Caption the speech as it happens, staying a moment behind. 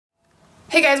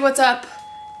Hey guys, what's up?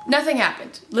 Nothing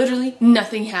happened. Literally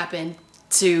nothing happened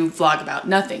to vlog about.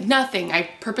 Nothing. I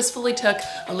purposefully took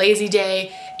a lazy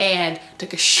day and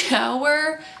took a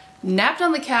shower, napped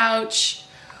on the couch,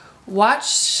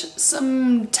 watched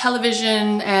some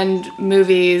television and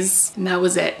movies, and that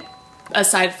was it.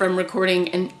 Aside from recording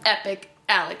an epic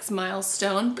Alex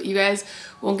milestone, but you guys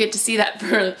won't get to see that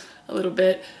for a little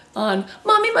bit on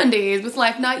Mommy Mondays with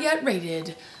Life Not Yet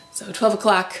Rated. So 12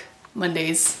 o'clock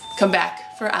Mondays, come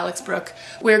back for Alex Brooke.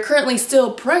 We're currently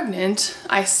still pregnant.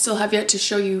 I still have yet to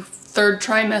show you third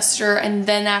trimester, and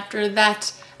then after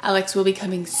that, Alex will be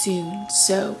coming soon.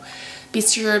 So be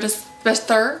sure to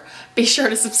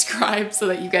subscribe so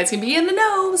that you guys can be in the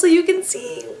know, so you can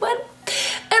see what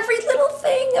every little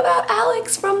thing about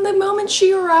Alex from the moment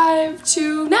she arrived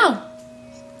to now.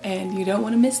 And you don't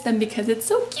want to miss them because it's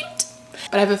so cute.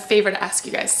 But I have a favor to ask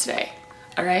you guys today,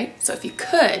 all right? So if you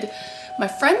could, my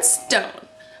friend Stone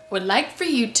would like for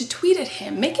you to tweet at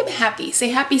him, make him happy, say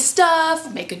happy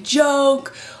stuff, make a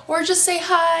joke, or just say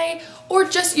hi, or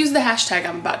just use the hashtag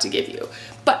I'm about to give you.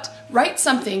 But write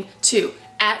something to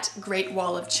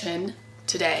 @GreatWallOfChin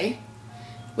today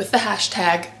with the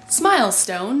hashtag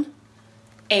SmileStone,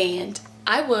 and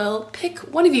I will pick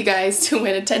one of you guys to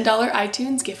win a $10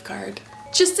 iTunes gift card.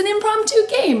 Just an impromptu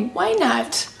game, why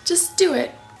not? Just do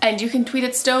it. And you can tweet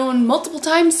at Stone multiple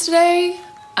times today.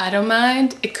 I don't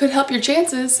mind. It could help your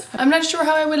chances. I'm not sure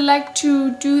how I would like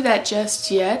to do that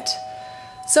just yet.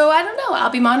 So I don't know, I'll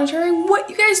be monitoring what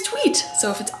you guys tweet.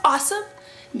 So if it's awesome,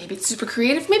 maybe it's super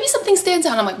creative, maybe something stands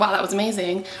out, I'm like, wow, that was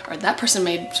amazing, or that person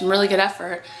made some really good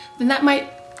effort, then that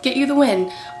might get you the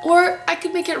win. Or I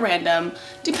could make it random.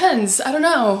 Depends, I don't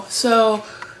know. So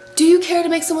do you care to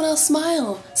make someone else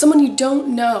smile? Someone you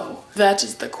don't know? That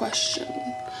is the question.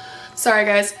 Sorry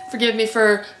guys, forgive me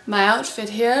for my outfit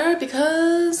here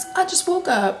because I just woke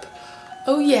up.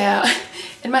 Oh yeah,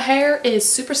 and my hair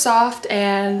is super soft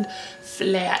and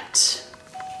flat.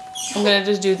 I'm gonna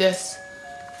just do this.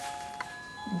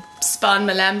 Spawn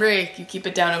Malambre, you keep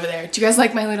it down over there. Do you guys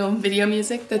like my little video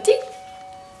music? The ting.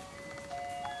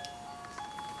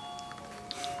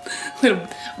 Little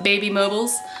baby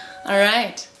mobiles. All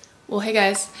right. Well, hey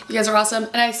guys, you guys are awesome,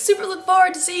 and I super look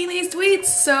forward to seeing these tweets,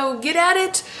 so get at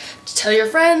it, tell your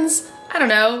friends, I don't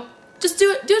know, just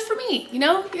do it for me, you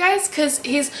know, you guys, because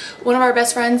he's one of our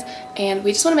best friends, and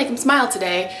we just want to make him smile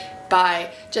today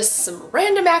by just some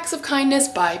random acts of kindness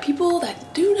by people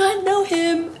that do not know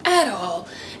him at all,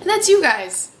 and that's you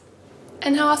guys,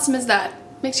 and how awesome is that?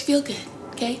 Makes you feel good.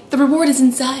 Okay? The reward is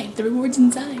inside. The reward's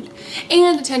inside.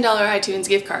 And a $10 iTunes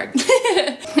gift card.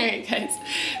 Alright guys,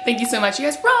 thank you so much. You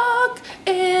guys rock!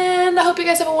 And I hope you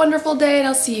guys have a wonderful day, and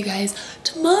I'll see you guys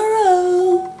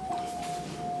tomorrow. Oh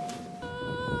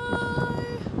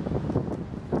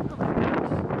my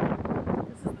gosh.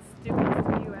 This is the stupidest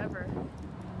view ever.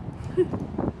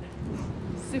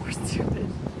 Super stupid.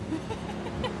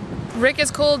 Rick is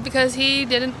cold because he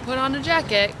didn't put on a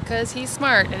jacket because he's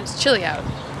smart and it's chilly out.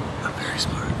 I'm very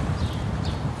smart.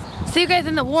 See you guys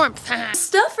in the warmth.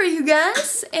 Stuff for you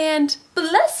guys, and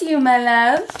bless you, my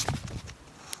love.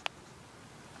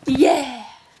 Yeah.